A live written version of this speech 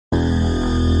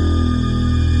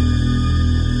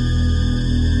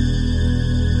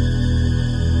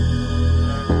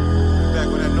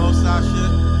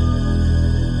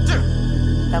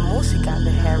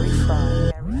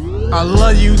I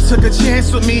love you, took a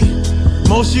chance with me.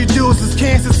 Most you dudes is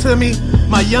cancer to me.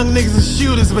 My young niggas are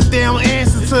shooters, but they don't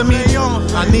answer to me.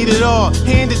 I need it all,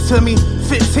 hand it to me.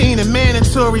 15 and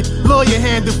mandatory, lawyer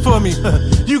hand it for me.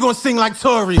 You gon' sing like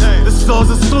Tory. The store's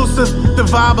exclusive, the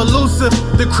vibe elusive,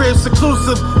 the crib's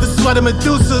seclusive, the sweater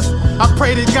Medusas. I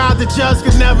pray to God the judge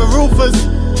could never roof us.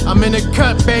 I'm in the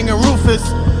cut, banging Rufus.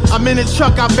 I'm in the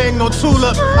truck, I bang no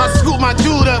tulip. I scoop my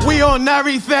dude up, we on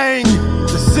everything.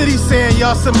 The city saying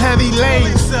y'all some heavy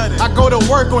lanes. I go to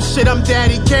work on shit, I'm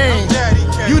Daddy Kane.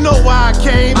 You know why I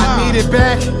came, I need it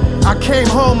back. I came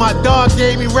home, my dog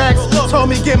gave me racks. Told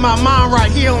me get my mind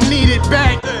right, he don't need it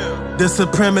back. This a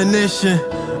premonition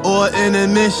or an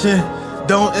admission.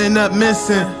 Don't end up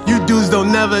missing, you dudes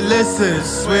don't never listen.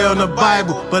 Swear on the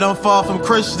Bible, but I'm far from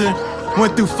Christian.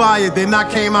 Went through fire, then I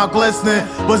came out glistening.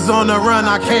 Was on the run,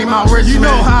 I came out rich. You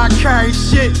know how I carry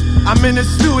shit. I'm in the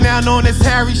stew now on this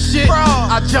Harry shit.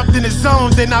 I jumped in the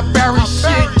zone, then I buried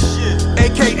shit.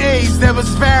 AKAs, that was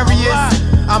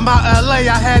various. I'm out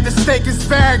LA, I had the steak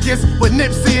asparagus with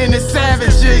Nipsey and the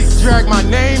Savages. Dragged my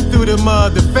name through the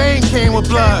mud, the fame came with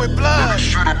blood.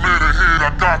 Should've made a hit,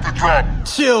 I got the drop.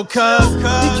 Chill, cuz.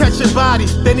 He catch a body,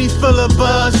 then he feel a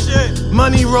buzz.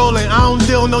 Money rolling, I don't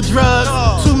deal no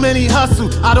drugs. Too many hustle,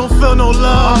 I don't feel no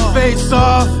love. My face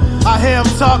off, I hear him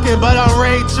talking, but I'm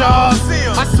Ray Charles.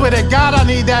 I swear to God, I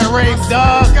need that rape,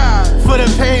 dog. For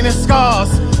the pain and scars,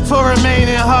 for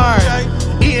remaining hard.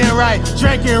 Eating right,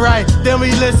 drinking right, then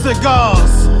we lit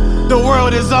cigars. The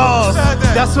world is ours,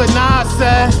 that's what Nas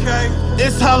said.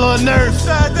 It's hell on earth,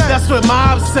 that's what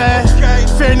Mob said.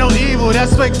 Fear no evil,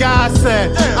 that's what God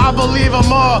said. I believe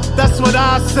them all, that's what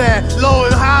I said. Low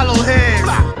and hollow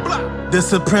heads.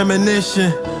 This a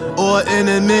premonition or an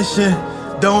admission.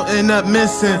 Don't end up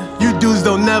missing, you dudes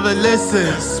don't never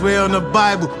listen. Swear on the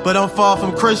Bible, but I'm far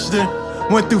from Christian.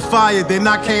 Went through fire, then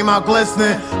I came out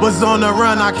glistening. Was on the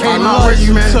run, I came out rich.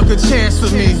 You took a chance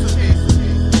with me.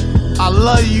 I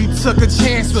love you, took a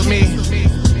chance with me.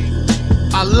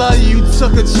 I love you,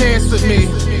 took a chance with me.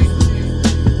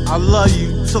 I love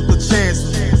you, took a chance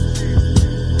with me.